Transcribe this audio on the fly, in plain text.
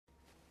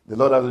The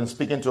Lord has been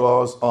speaking to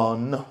us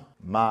on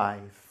my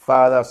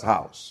Father's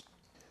house.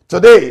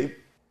 Today,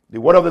 the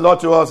word of the Lord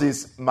to us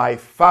is my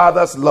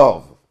Father's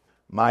love.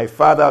 My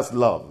Father's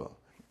love.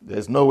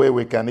 There's no way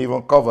we can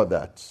even cover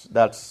that.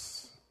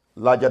 That's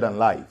larger than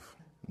life.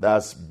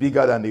 That's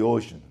bigger than the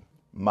ocean.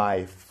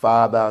 My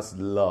Father's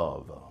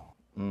love.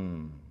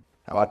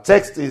 Our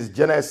text is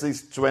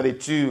Genesis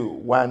 22,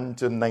 1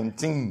 to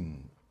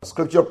 19.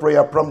 Scripture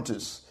prayer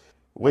prompts,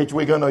 which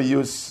we're going to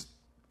use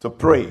to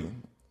pray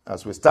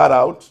as we start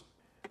out.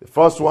 The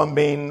first one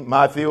being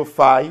Matthew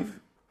 5,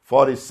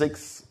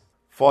 46,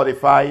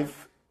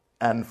 45,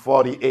 and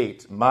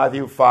 48.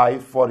 Matthew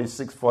 5,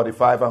 46,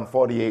 45, and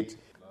 48.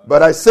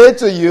 But I say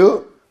to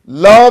you,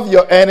 love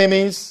your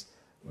enemies,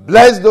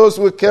 bless those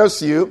who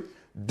curse you,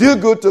 do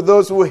good to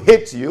those who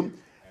hate you,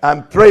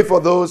 and pray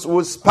for those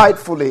who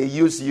spitefully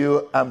use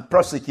you and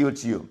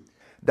persecute you,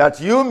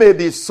 that you may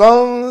be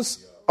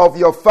sons of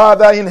your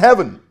Father in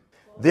heaven.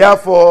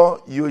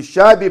 Therefore, you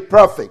shall be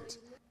perfect.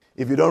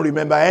 If you don't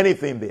remember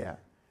anything there,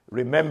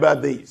 remember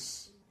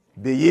this.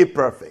 Be ye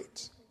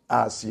perfect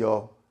as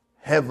your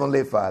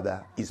heavenly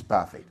Father is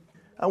perfect.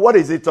 And what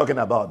is he talking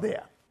about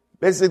there?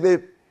 Basically,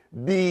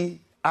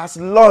 be as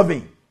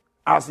loving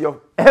as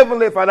your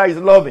heavenly Father is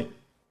loving.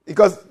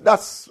 Because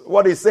that's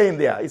what he's saying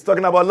there. He's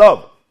talking about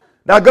love.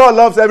 Now, God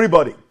loves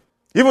everybody.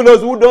 Even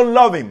those who don't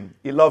love him,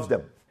 he loves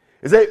them.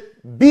 He said,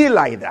 be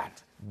like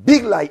that.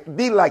 Be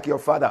like your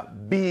Father.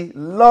 Be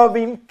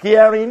loving,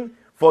 caring,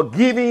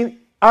 forgiving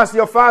as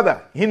your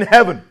Father in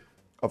heaven.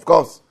 Of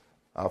course,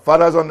 our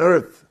fathers on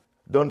earth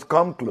don't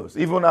come close.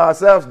 Even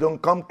ourselves don't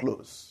come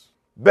close.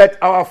 But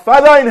our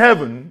Father in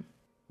heaven,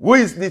 who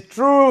is the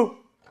true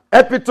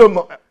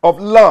epitome of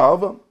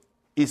love,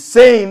 is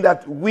saying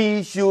that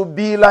we should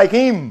be like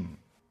him.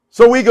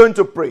 So we're going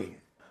to pray,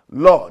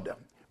 Lord,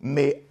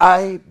 may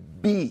I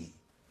be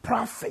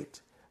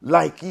perfect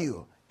like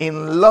you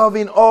in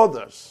loving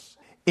others,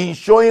 in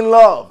showing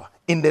love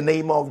in the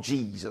name of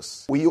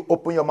Jesus. Will you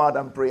open your mouth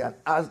and pray and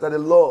ask that the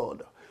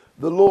Lord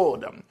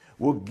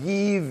will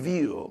give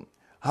you,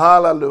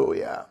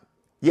 hallelujah,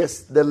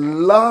 yes, the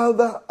love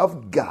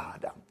of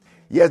God,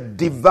 yes,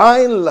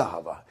 divine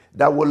love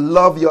that will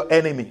love your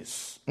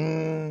enemies,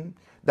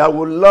 that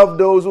will love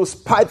those who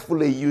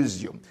spitefully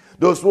use you,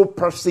 those who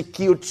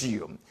persecute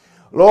you.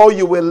 Lord,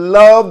 you will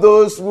love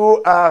those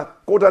who are,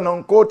 quote and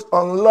unquote,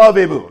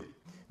 unlovable.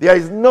 There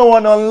is no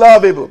one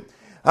unlovable.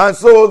 And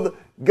so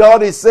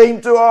God is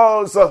saying to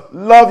us,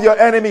 love your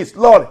enemies.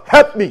 Lord,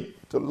 help me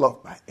to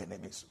love my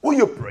enemies. Will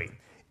you pray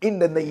in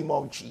the name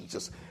of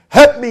Jesus?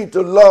 Help me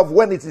to love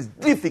when it is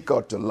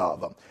difficult to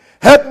love.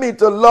 Help me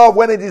to love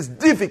when it is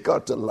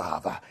difficult to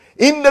love.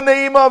 In the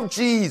name of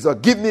Jesus,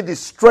 give me the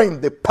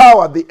strength, the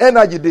power, the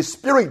energy, the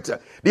spirit,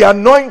 the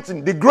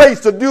anointing, the grace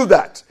to do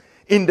that.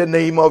 In the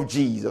name of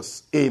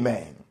Jesus.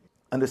 Amen.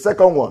 And the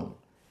second one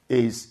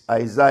is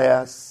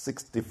Isaiah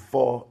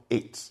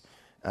 64:8.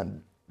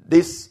 And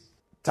this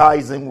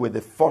ties in with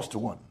the first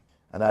one.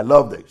 And I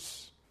love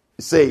this.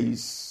 It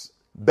says,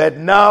 but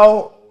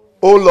now,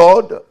 O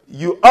Lord,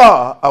 you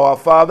are our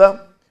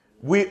Father.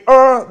 We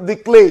are the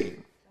clay,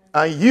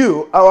 and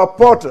you our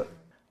potter.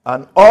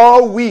 And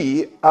all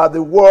we are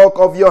the work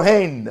of your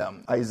hand.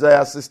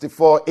 Isaiah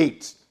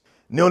 64:8.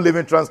 New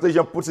Living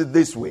Translation puts it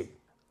this way.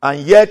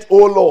 And yet, O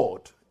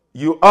Lord,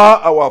 you are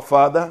our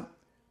Father,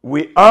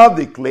 we are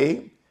the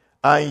clay,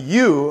 and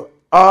you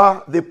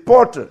are the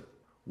potter.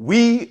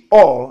 We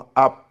all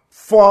are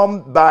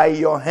formed by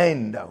your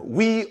hand.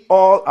 We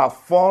all are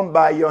formed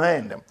by your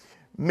hand.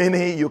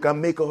 Meaning you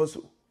can make us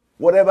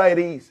whatever it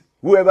is,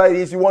 whoever it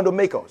is you want to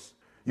make us.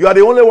 You are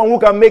the only one who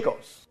can make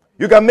us.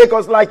 You can make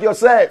us like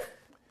yourself.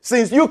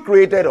 Since you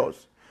created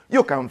us,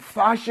 you can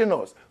fashion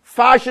us.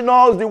 Fashion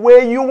us the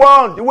way you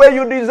want, the way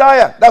you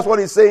desire. That's what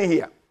he's saying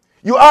here.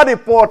 You are the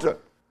potter.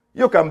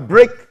 You can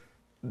break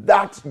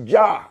that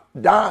jar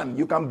down.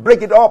 You can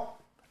break it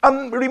up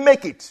and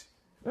remake it.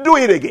 Do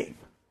it again.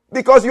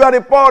 Because you are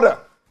the potter.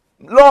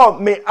 Lord,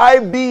 may I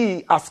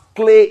be as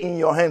clay in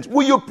your hands.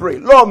 Will you pray?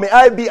 Lord, may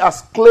I be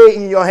as clay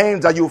in your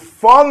hands that you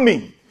form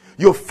me.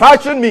 You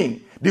fashion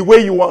me the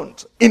way you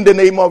want. In the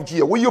name of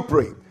Jesus. Will you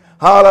pray?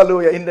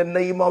 Hallelujah. In the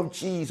name of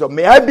Jesus.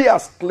 May I be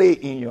as clay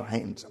in your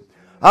hands.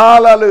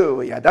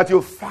 Hallelujah. That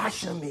you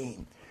fashion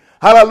me.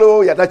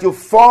 Hallelujah. That you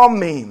form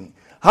me.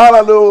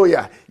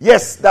 Hallelujah.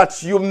 Yes,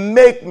 that you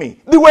make me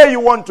the way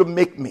you want to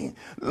make me.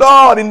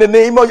 Lord, in the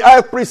name of,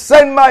 I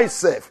present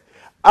myself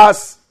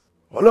as,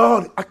 oh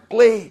Lord, a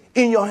clay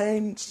in your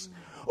hands.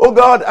 Oh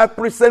God, I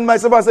present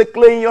myself as a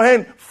clay in your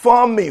hand.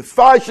 Form me,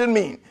 fashion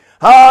me.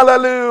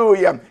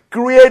 Hallelujah.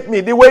 Create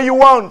me the way you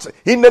want.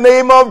 In the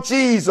name of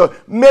Jesus.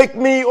 Make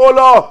me, oh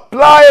Lord,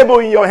 pliable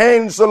in your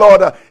hands, oh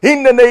Lord.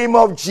 In the name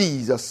of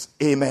Jesus.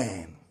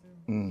 Amen.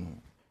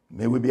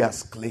 May we be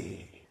as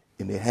clay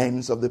in the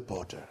hands of the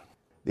potter.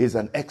 There's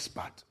an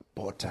expert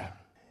potter.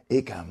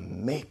 He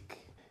can make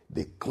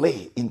the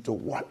clay into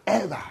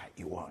whatever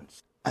he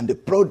wants. And the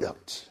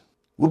product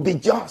will be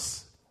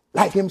just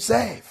like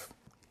himself.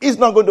 He's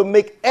not going to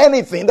make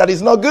anything that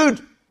is not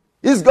good.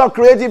 He's got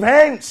creative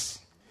hands.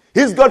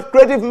 He's got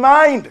creative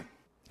mind.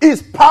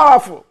 is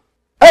powerful.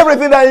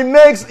 Everything that he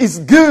makes is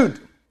good.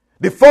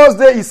 The first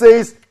day he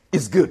says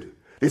is good.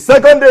 The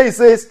second day he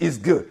says is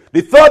good.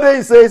 The third day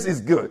he says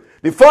is good.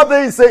 The fourth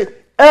day he says,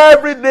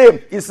 every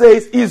day he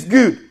says is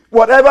good.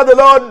 Whatever the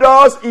Lord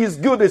does is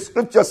good, the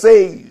scripture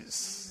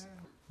says.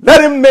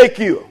 Let him make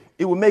you.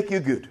 He will make you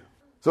good.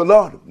 So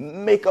Lord,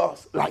 make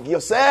us like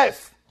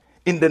yourself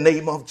in the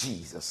name of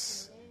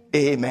Jesus.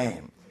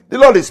 Amen. The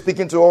Lord is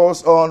speaking to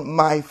us on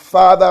my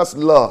Father's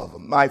love.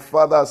 My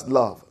Father's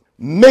love.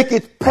 Make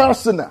it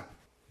personal.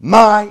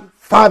 My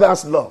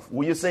Father's love.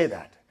 Will you say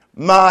that?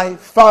 My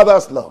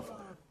Father's love.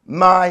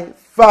 My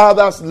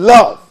Father's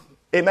love.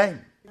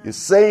 Amen. You're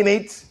saying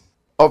it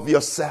of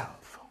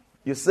yourself.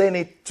 You're saying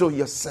it to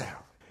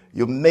yourself.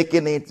 You're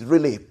making it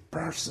really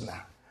personal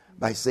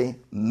by saying,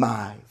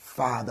 my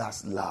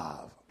Father's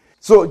love.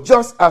 So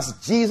just as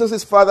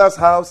Jesus' Father's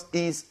house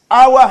is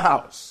our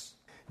house,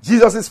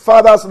 Jesus'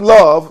 Father's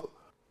love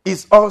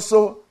is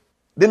also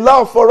the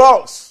love for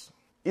us.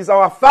 It's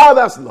our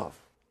Father's love.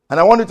 And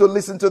I want you to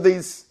listen to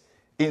these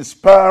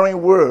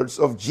inspiring words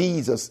of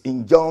Jesus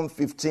in John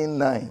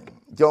 15:9.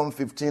 John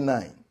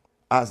 15:9.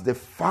 As the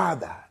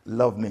Father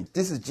loved me.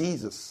 This is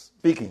Jesus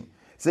speaking.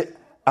 Say,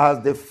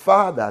 as the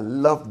Father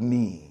loved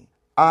me,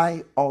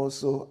 I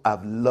also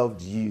have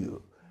loved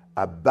you.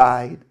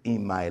 Abide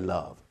in my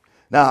love.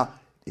 Now,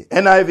 the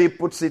NIV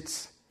puts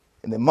it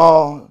in a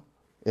more,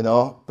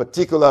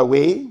 particular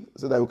way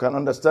so that we can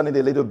understand it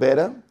a little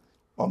better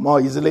or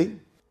more easily.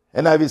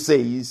 NIV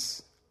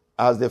says,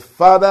 as the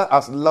Father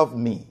has loved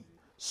me,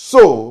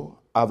 so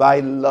have I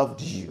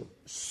loved you.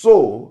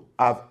 So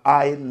have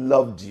I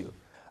loved you.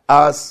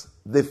 As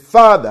the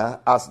Father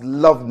has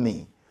loved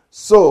me,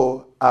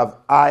 so have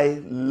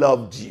I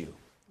loved you.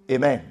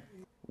 Amen.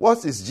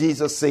 What is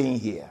Jesus saying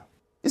here?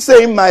 He's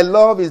saying my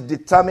love is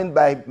determined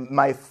by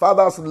my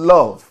Father's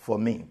love for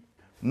me.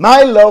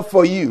 My love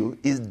for you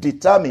is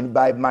determined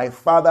by my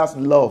Father's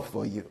love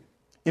for you.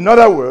 In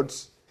other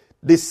words,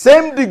 the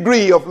same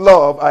degree of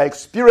love I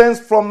experience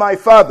from my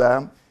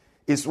Father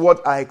is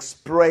what I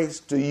express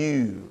to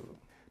you.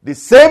 The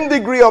same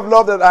degree of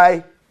love that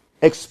I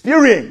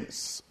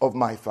experience of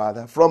my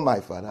Father, from my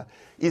Father,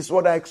 is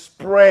what I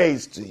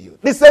express to you.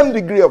 The same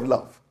degree of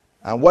love.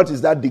 And what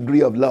is that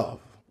degree of love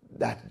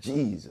that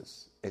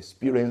Jesus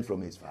experienced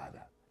from his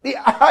Father? The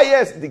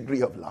highest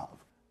degree of love.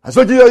 And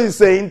so Jesus is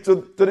saying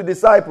to the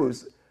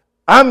disciples,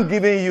 I'm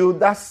giving you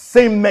that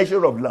same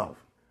measure of love.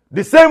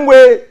 The same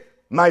way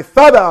my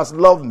Father has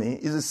loved me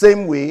is the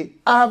same way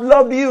I have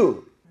loved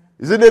you.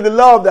 Isn't it the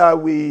love that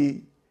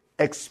we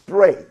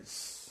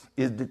express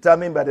is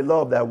determined by the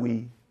love that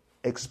we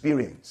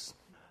experience?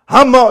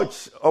 How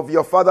much of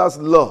your Father's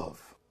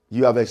love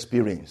you have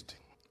experienced?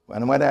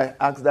 And when I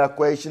ask that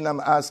question, I'm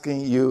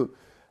asking you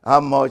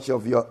how much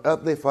of your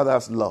earthly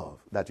father's love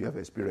that you have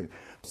experienced.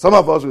 Some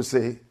of us will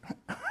say,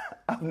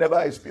 I've never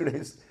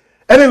experienced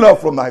any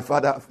love from my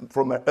father,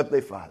 from my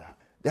earthly father.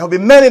 There will be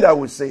many that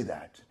will say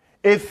that.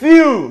 A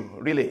few,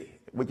 really,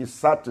 which is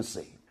sad to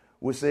say,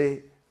 will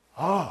say,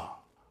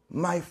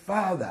 my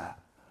father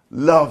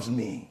loves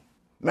me.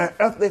 My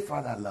earthly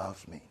father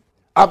loves me.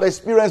 I've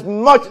experienced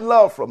much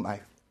love from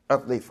my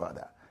earthly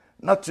father.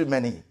 Not too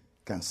many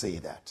can say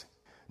that.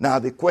 Now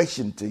the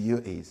question to you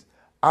is,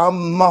 how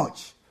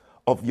much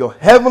of your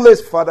heavenly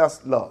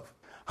Father's love,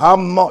 how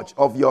much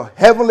of your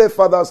heavenly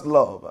Father's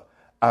love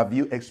have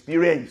you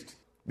experienced?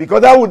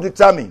 Because that will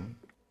determine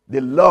the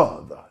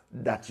love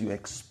that you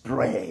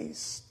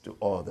express to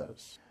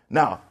others.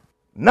 Now,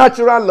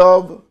 natural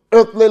love,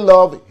 earthly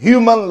love,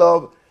 human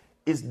love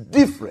is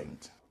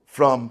different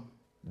from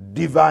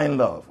divine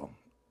love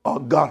or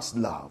God's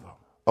love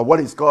or what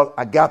is called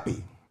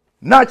agape.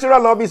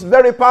 Natural love is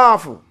very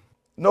powerful,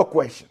 no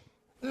question.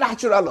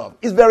 Natural love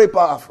is very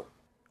powerful.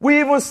 We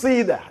even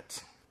see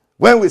that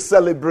when we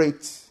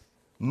celebrate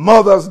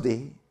Mother's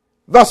Day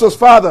versus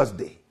Father's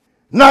Day.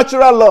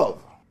 Natural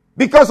love,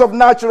 because of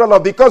natural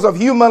love, because of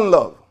human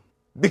love,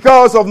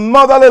 because of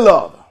motherly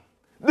love,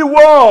 the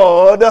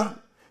world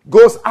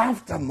goes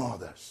after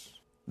mothers.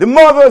 The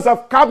mothers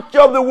have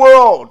captured the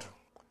world.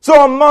 So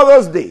on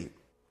Mother's Day,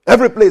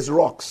 every place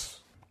rocks.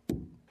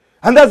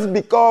 And that's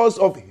because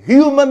of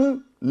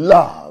human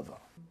love,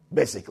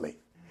 basically.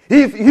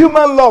 If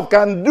human love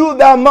can do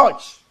that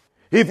much,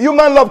 if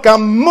human love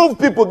can move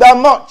people that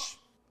much,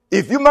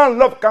 if human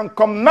love can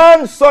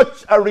command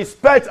such a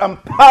respect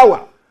and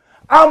power,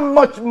 how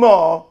much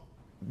more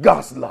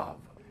God's love?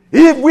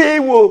 If we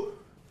will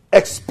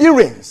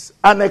experience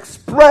and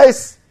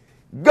express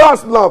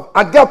God's love,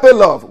 agape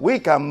love, we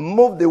can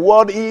move the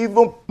world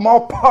even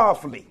more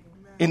powerfully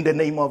in the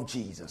name of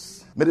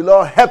Jesus. May the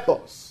Lord help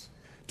us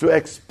to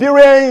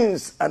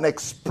experience and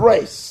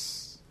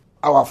express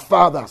our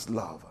Father's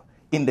love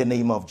in the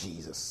name of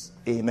Jesus.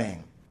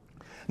 Amen.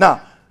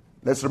 Now,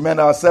 let's remind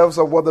ourselves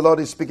of what the Lord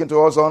is speaking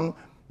to us on.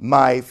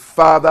 My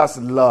Father's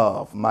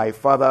love, my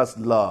Father's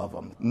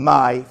love,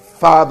 my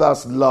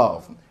Father's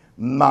love,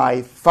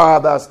 my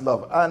Father's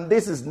love. And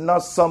this is not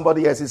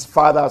somebody else's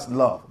Father's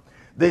love.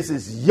 This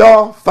is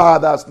your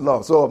Father's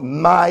love. So,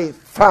 my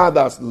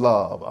Father's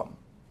love.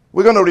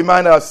 We're going to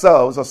remind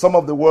ourselves of some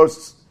of the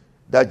words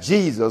that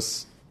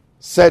Jesus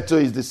said to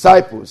his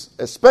disciples,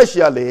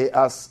 especially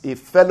as he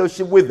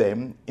fellowshiped with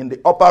them in the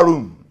upper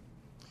room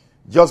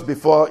just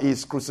before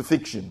his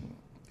crucifixion,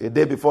 a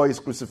day before his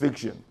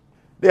crucifixion.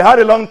 They had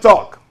a long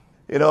talk.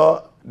 You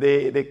know,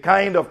 the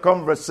kind of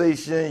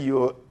conversation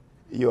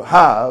you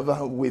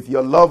have with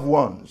your loved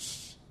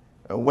ones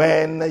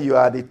when you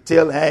are at the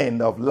tail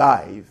end of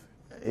life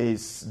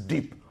is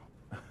deep.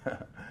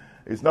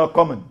 It's not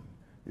common.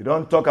 You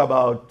don't talk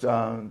about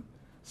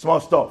small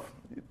stuff.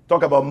 You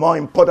talk about more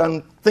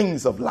important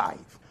things of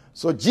life.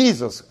 So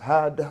Jesus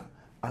had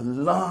a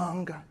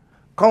long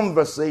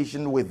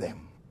conversation with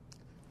them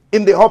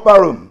in the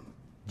upper room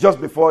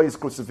just before his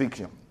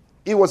crucifixion.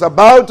 He was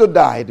about to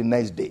die the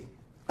next day.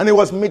 And he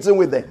was meeting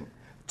with them,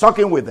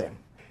 talking with them.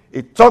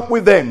 He talked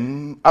with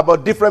them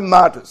about different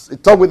matters. He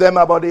talked with them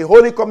about the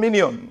Holy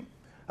Communion,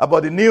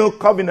 about the new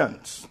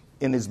covenant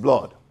in his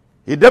blood.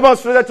 He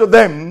demonstrated to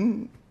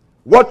them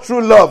what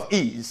true love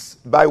is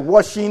by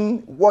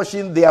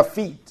washing their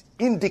feet,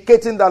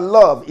 indicating that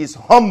love is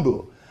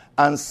humble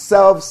and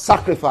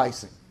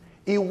self-sacrificing.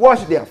 He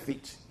washed their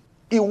feet.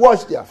 He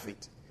washed their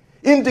feet,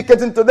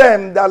 indicating to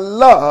them that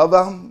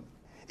love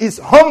is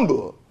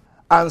humble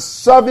and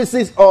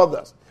services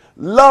others.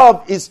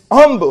 Love is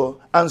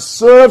humble and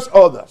serves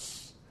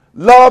others.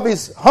 Love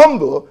is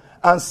humble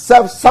and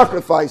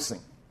self-sacrificing.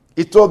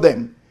 He told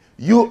them,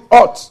 you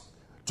ought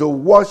to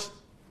wash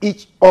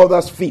each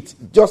other's feet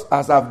just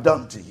as I've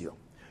done to you.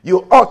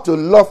 You ought to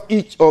love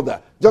each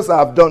other just as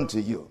I've done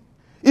to you.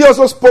 He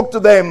also spoke to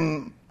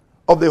them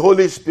of the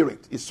Holy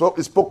Spirit. He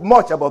spoke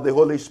much about the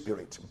Holy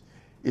Spirit.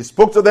 He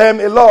spoke to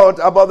them a lot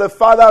about the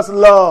Father's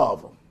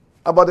love.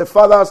 About the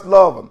Father's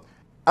love.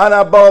 And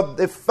about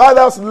the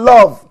Father's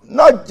love,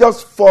 not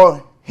just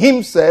for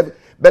himself,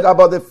 but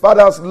about the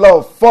Father's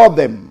love for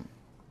them.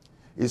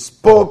 He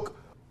spoke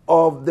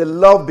of the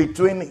love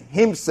between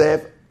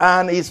himself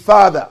and his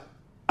Father.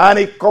 And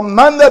he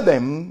commanded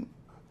them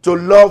to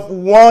love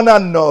one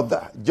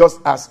another just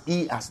as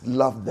he has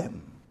loved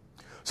them.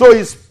 So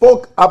he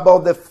spoke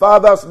about the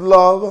Father's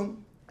love,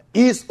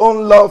 his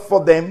own love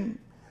for them,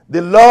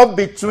 the love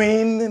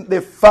between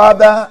the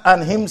Father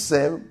and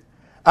himself,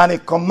 and he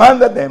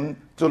commanded them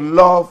to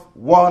love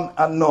one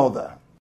another.